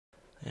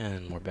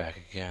And we're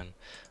back again.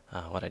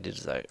 What I did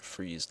is I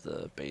freeze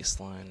the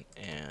baseline,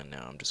 and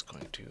now I'm just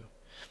going to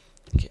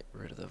get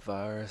rid of the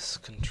virus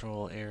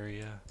control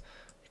area.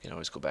 You can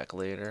always go back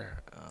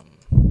later.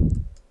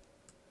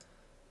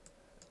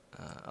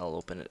 I'll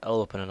open it.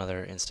 I'll open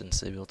another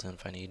instance of Ableton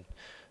if I need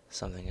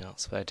something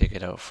else. But I take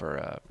it out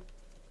for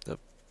the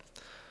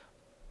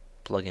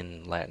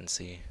plugin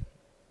latency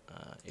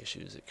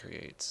issues it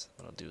creates.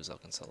 What I'll do is I'll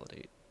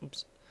consolidate.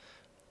 Oops.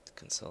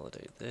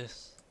 Consolidate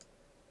this.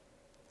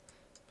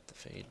 Put the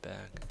fade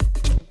back.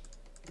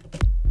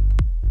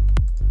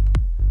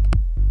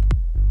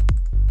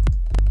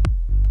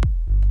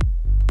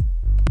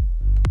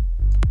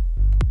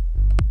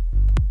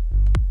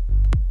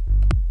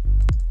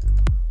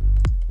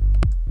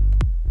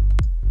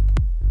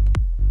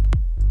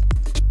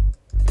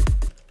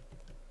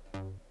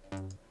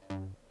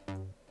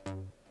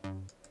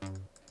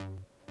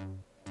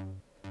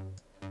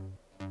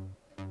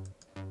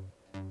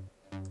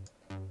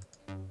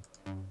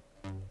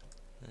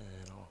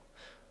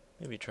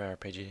 Maybe try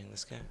arpeggiating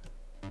this guy.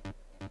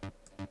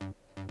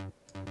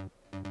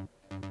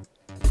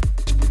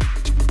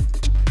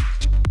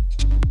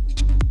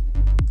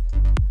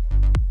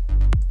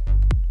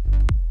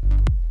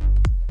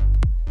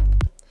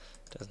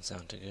 Doesn't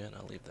sound too good.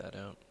 I'll leave that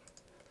out.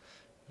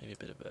 Maybe a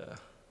bit of a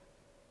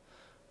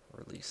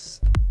release.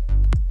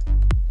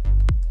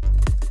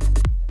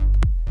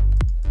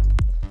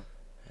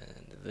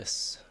 And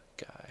this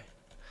guy,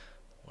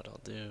 what I'll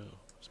do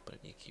is put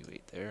an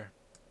EQ8 there.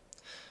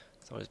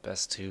 It's always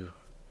best to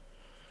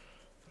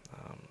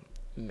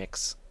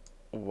mix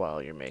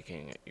while you're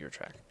making your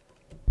track.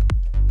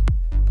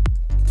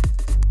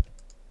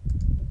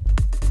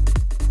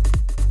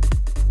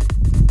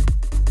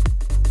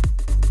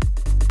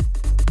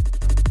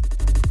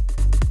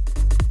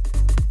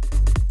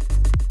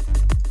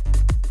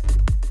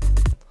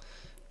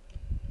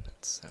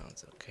 That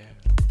sounds okay.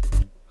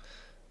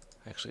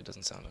 Actually, it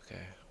doesn't sound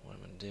okay. What I'm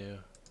going to do,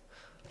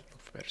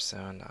 look for better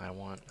sound, I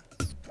want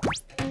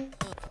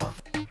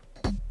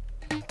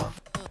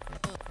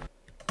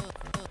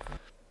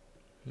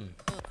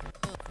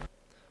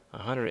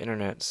 100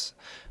 internets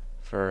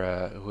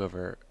for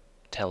whoever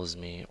tells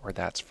me where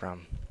that's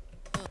from.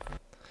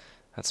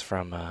 That's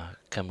from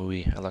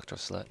Kamui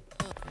Electroslut.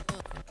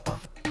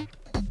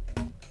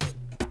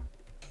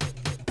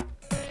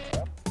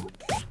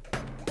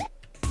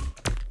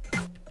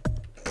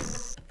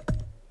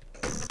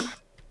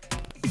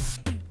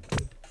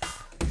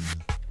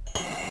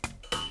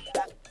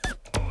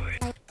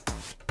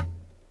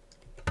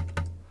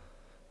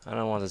 I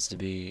don't want this to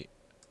be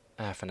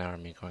half an hour of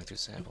me going through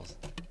samples.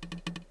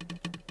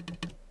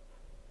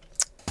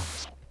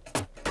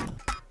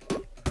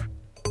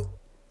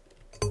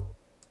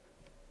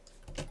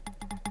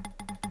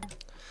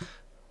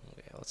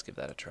 Okay, let's give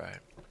that a try.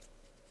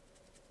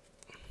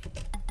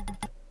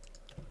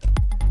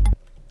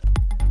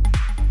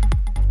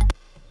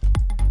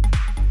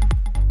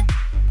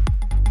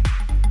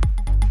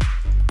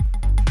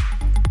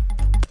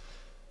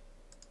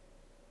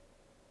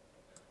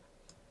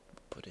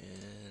 Put in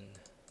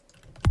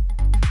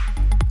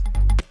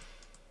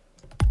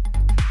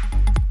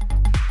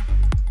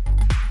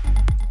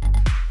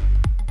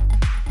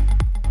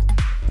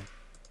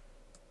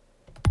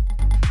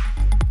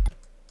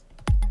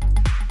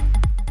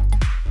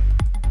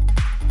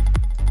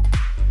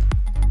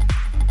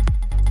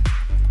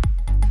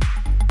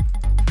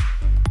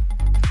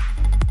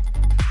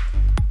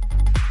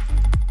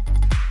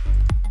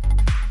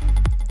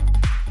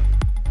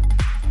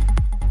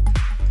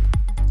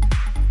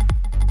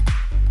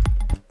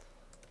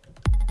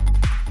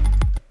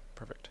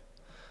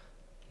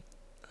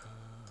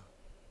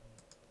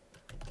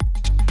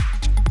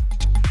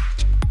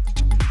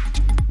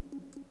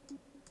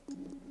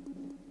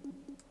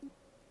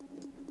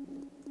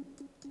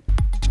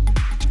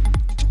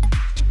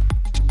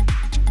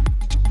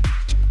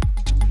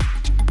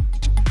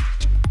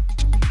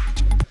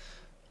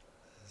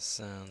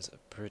sounds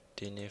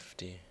pretty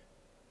nifty.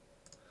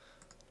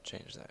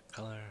 Change that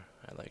color.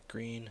 I like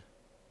green.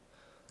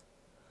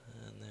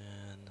 And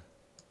then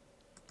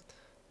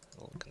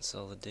we'll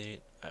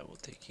consolidate. I will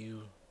take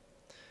you,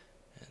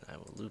 and I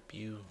will loop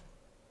you.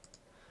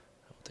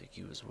 I will take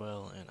you as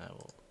well, and I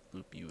will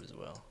loop you as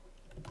well.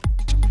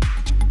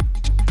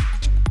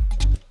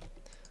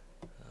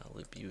 I'll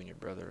loop you and your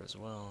brother as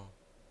well,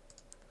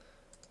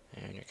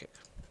 and your kick.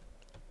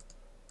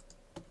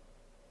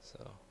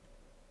 So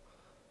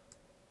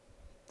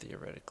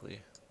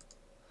theoretically,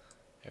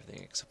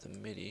 everything except the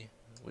MIDI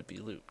would be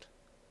looped.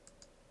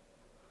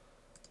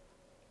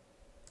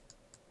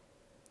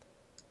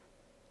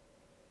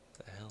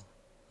 The hell?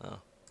 Oh.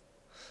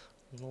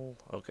 Well,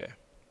 okay.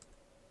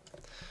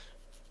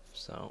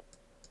 So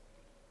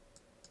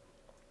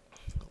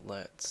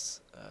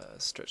let's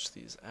stretch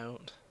these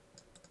out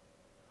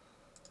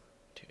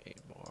to 8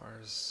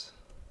 bars.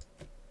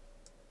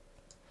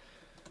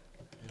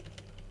 And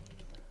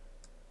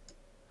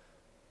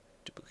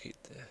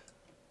duplicate the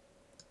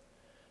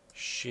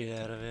shit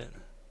out of it.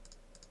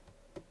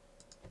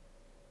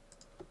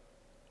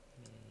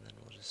 And then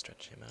we'll just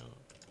stretch him out.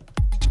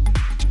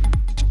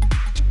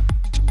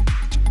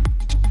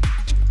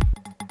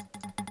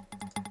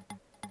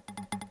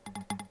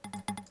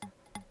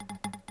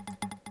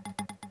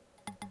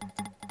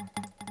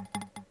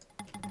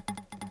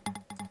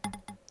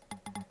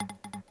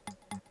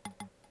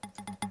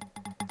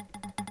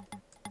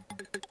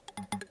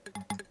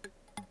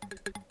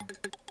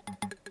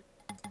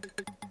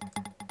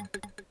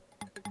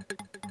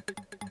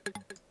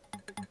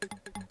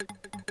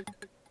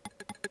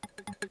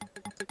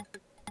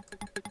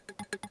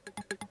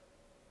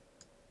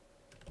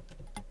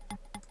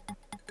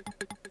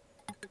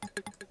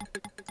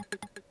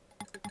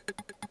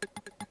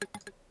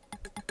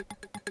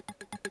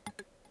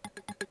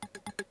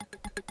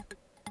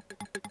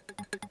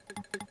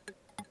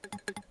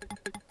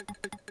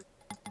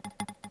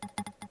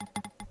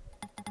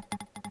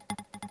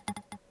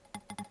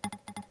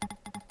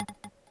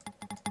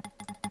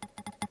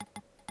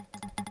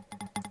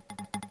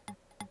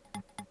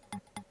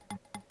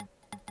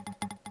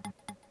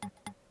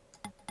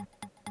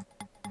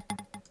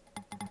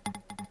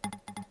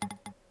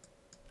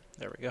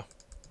 There we go.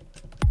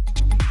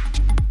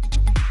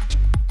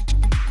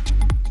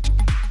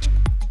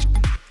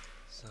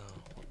 So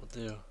what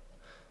we'll do,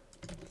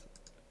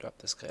 drop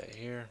this guy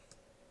here,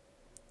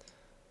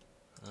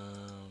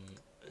 and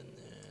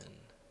then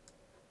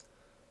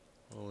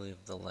we'll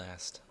leave the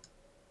last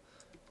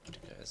two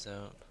guys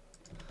out.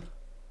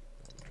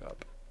 We'll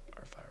drop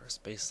our virus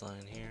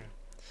baseline here,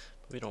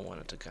 but we don't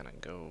want it to kind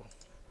of go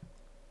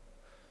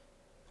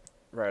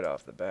right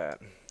off the bat.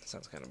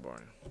 Sounds kind of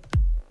boring.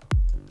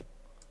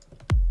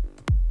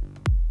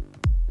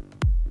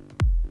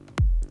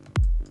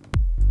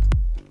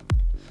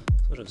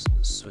 We'll just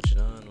switch it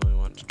on when we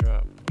want it to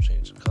drop. We'll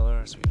change the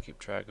color so we can keep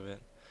track of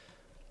it.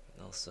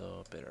 And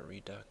also a bit of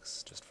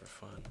redux just for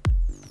fun.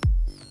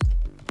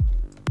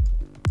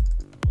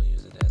 We'll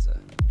use it as a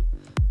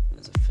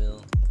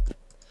fill.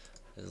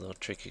 There's a little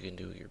trick you can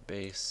do with your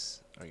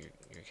bass or your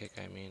kick.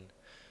 I mean,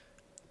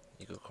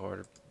 you go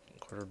quarter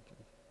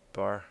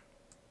bar.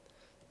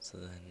 So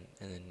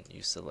then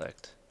you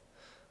select.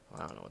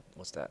 Well, I don't know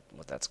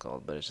what that's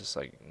called, but it's just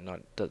like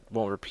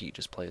won't repeat.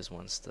 Just plays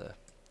once the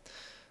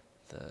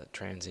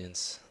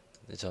transients,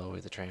 they tell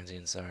where the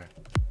transients are.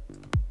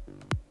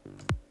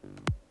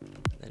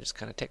 It just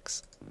kind of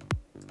ticks.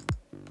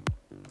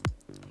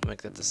 We'll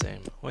make that the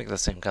same. We'll make the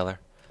same color.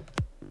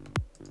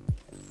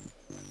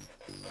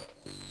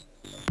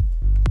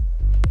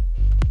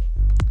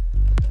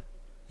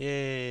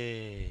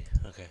 Yay!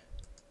 Okay.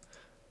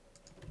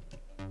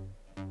 And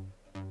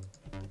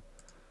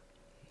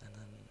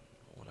then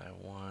what I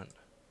want,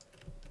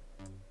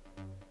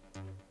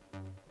 a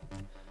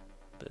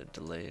bit of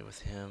delay with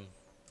him.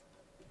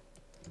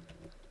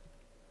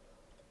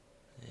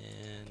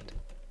 And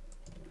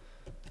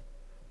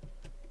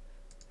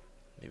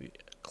maybe a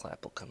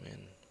clap will come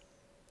in.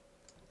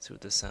 See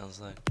what this sounds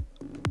like.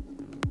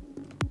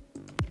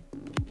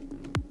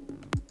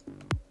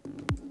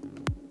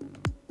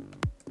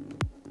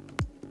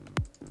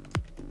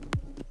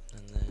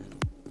 And then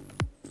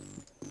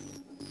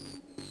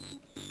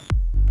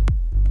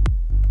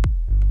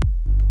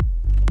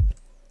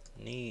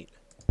neat.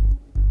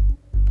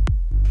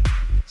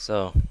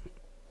 So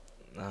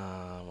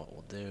what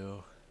we'll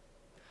do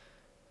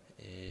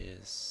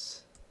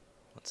is,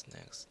 what's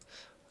next?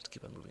 Let's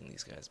keep on moving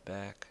these guys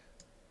back.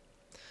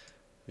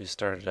 We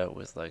started out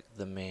with like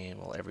the main,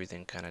 well,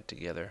 everything kind of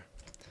together,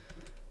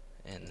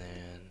 and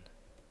then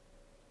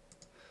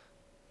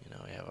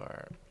we have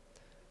our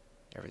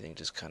everything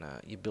just kind of,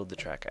 you build the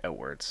track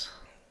outwards.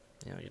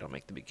 You don't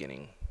make the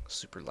beginning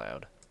super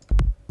loud.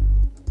 And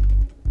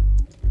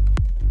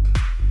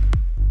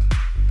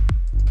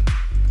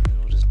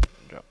we'll just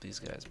drop these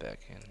guys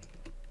back in.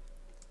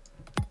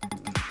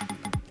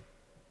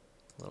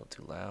 A little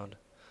too loud,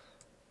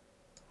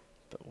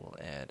 but we'll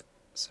add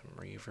some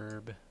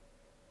reverbies.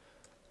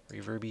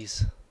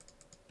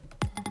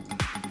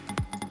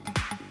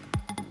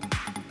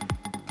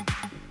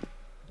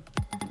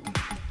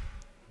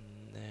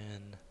 And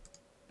then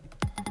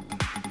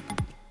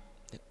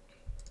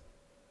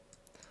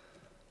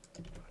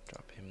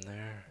drop him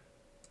there.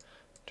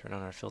 Turn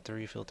on our filter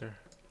filter.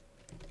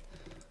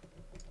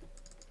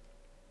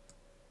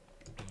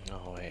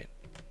 Oh wait,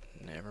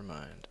 never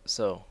mind.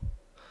 So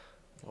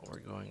what we're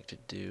going to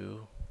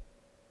do,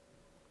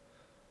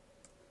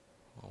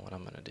 well, what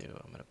I'm going to do,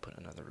 I'm going to put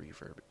another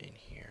reverb in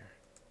here.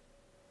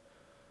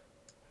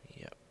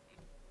 Yep.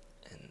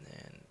 And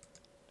then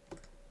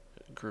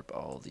group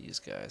all these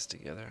guys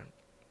together.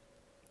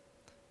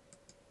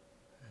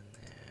 And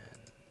then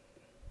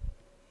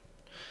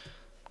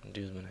what I'm going to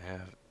do is I'm going to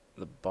have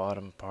the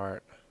bottom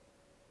part,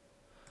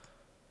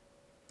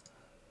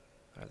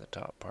 or the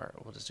top part,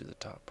 we'll just do the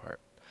top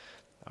part.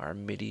 Our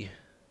MIDI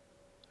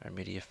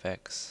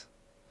effects,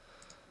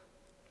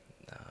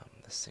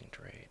 the sync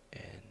rate,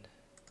 and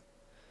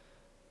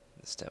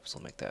the steps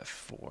will make that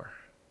 4.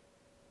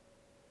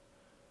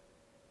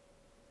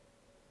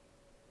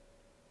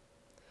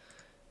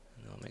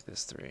 And then we'll make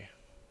this 3.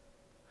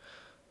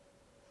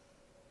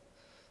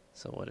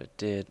 So what it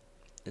did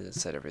is it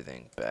set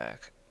everything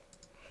back.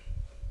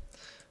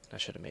 I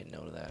should have made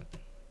note of that.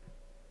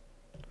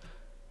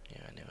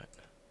 Yeah, I knew it.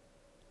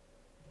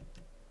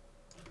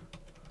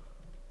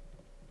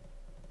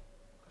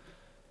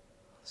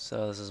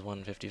 So this is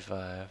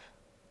 155.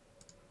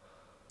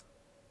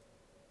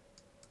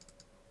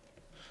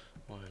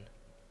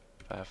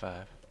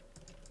 155.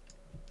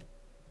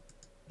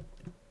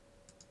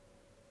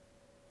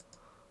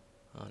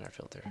 On our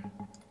filter.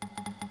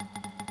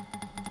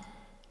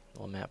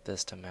 We'll map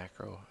this to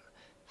macro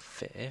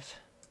 5.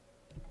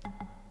 And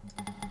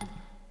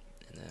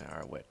then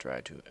our wet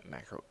dry to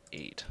macro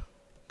 8.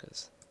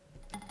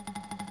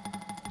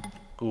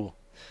 Cool.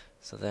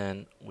 So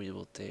then we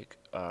will take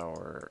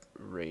our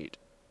rate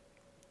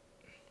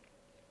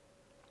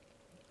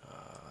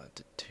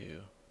to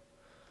 2.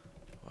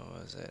 What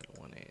was it?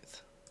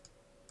 1/8.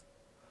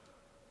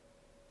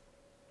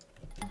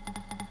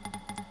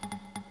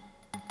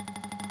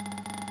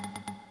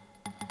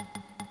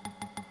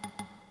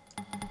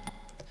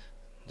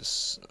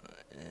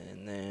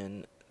 And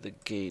then the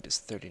gate is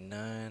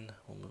 39.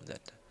 We'll move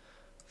that to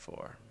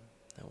 4.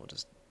 And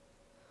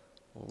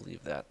we'll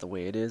leave that the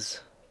way it is.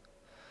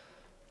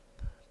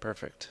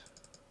 Perfect.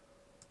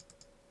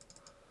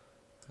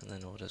 And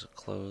then we'll just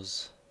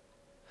close.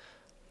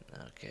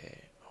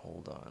 Okay,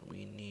 hold on.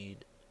 We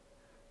need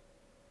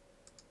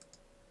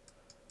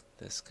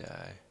this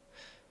guy.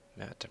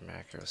 Map to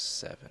macro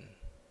 7.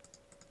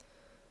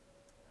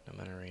 I'm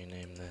gonna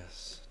rename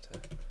this to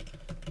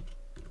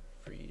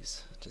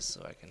freeze just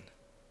so I can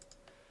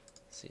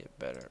see it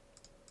better.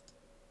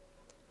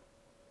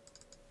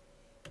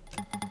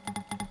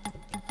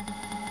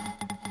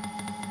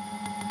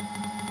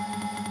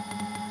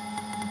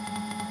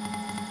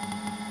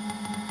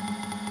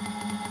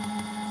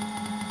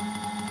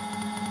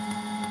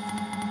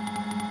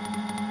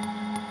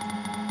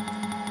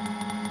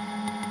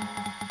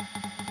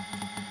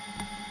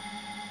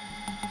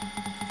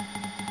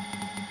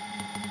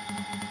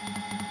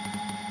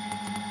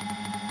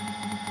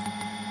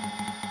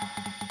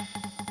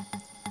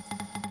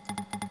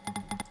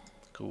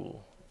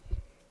 Cool.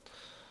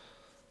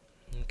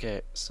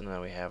 Okay, so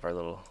now we have our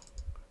little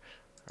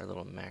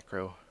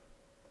macro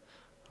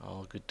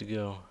all good to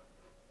go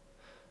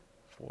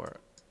for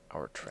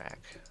our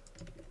track.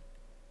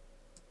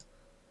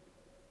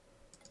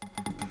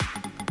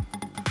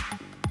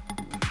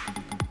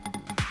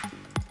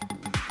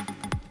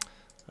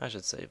 I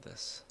should save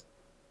this.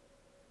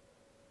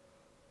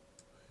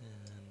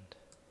 And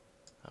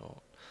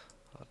I'll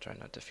try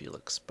not to feel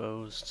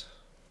exposed.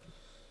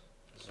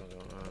 What's going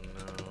on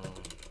now?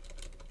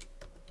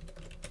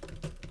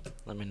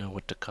 Let me know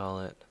what to call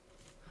it.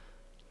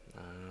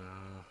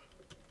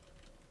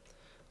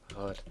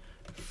 Call it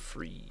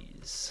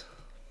freeze.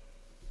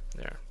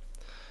 There.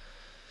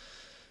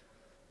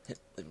 Hit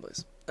leave in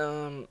place.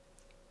 And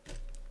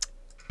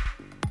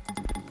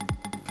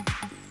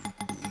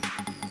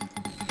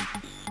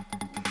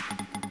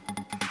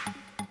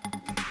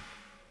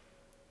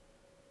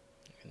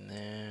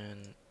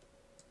then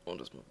we'll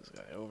just move this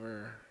guy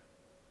over.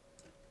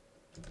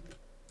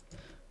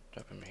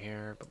 Drop him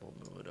here, but we'll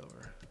move it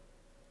over.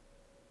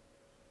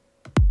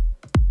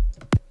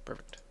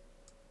 Perfect.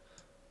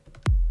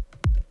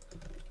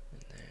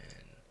 And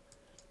then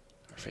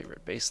our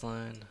favorite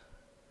baseline.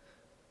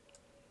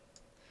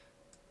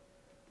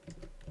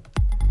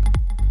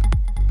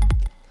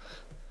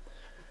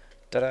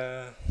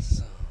 Ta-da!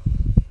 So,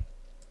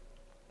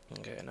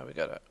 okay, now we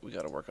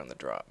gotta work on the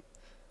drop,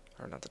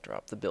 or not the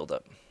drop, the build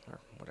up, or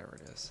whatever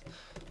it is.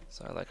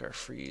 So I like our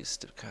freeze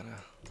to kind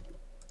of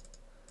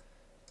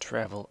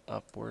travel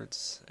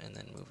upwards and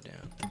then move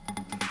down.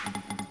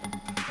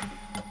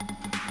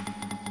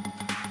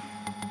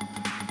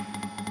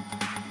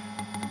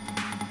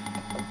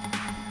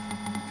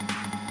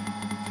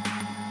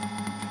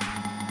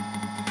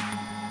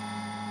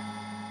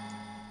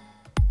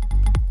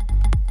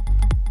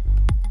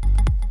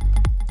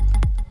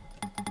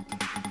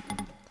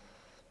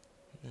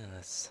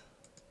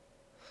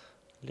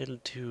 Little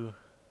too.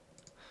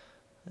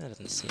 That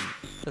doesn't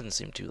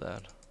seem too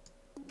loud.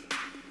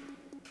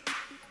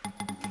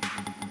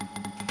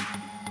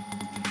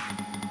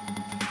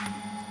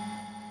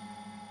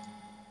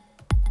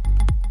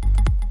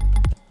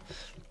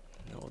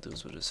 And what we'll do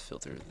is we'll just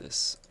filter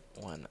this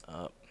one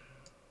up.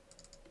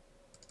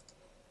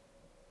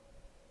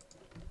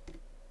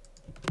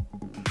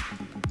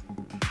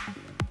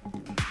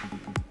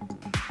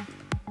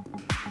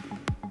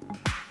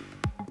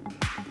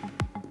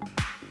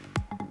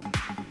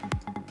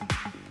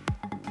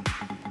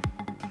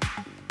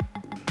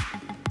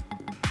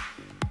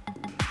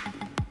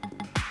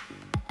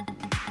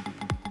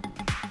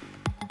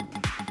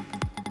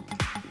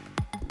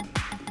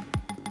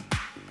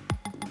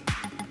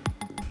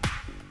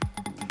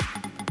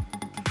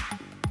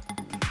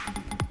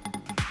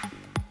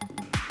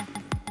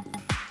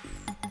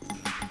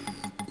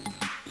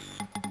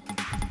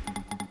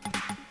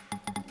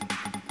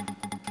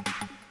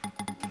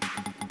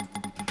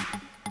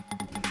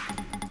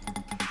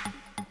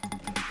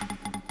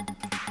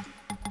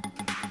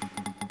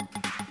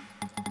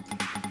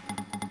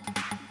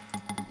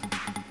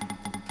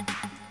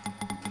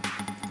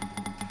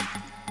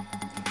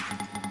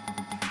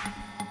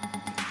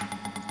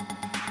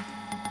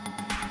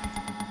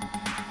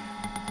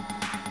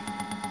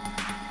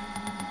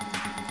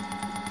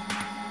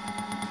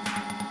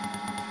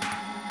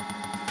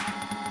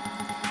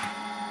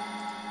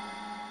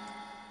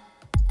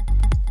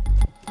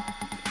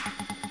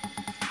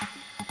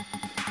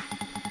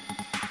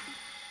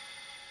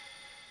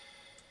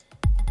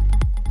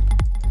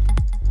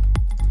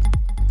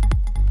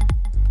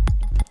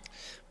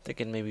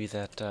 Thinking maybe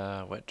that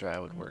wet dry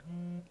would work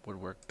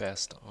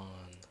best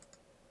on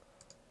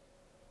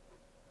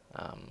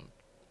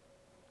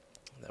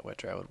that wet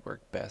dry would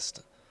work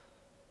best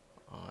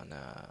on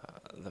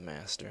the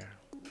master.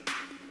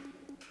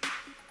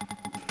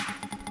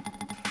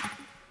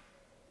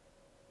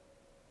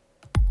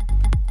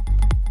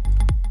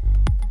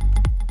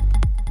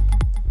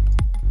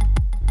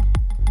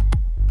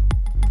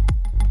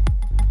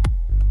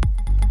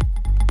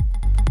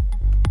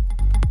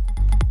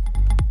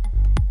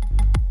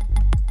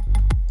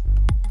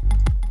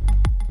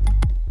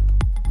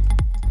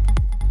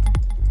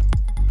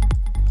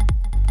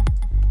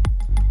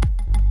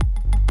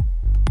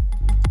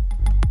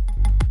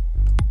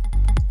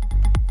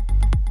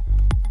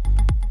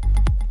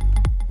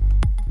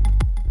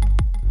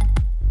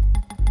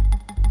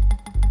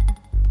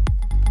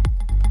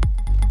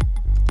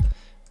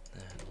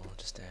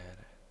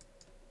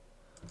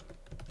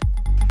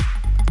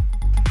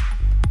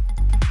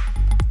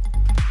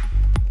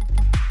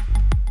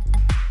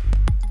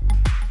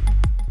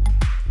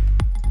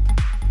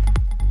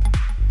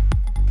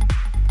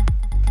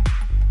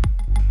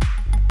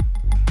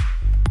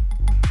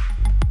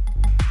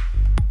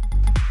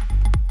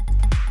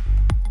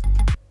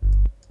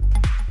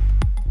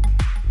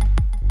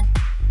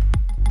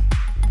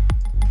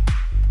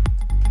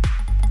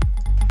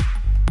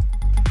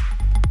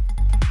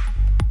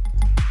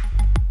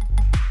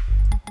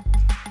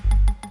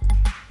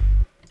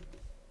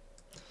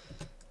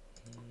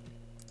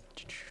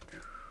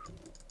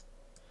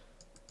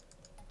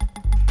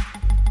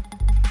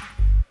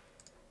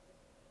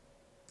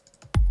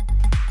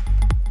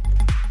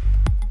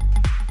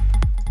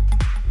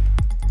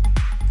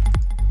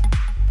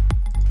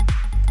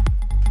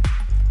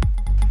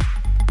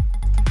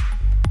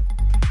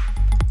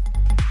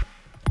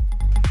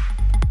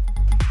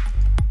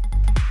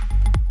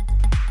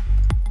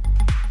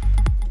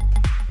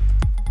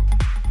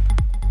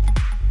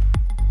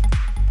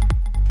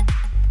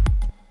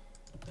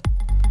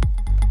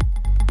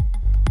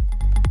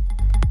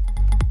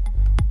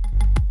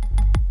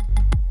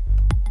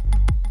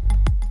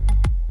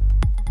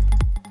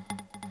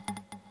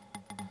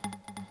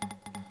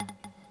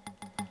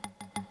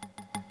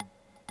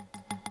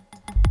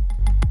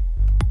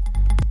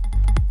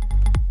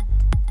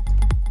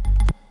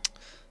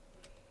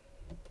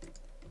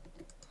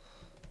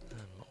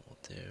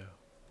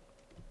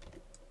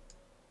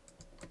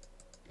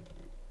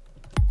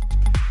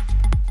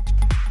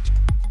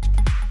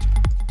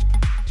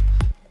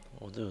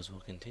 We'll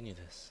continue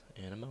this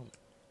in a moment.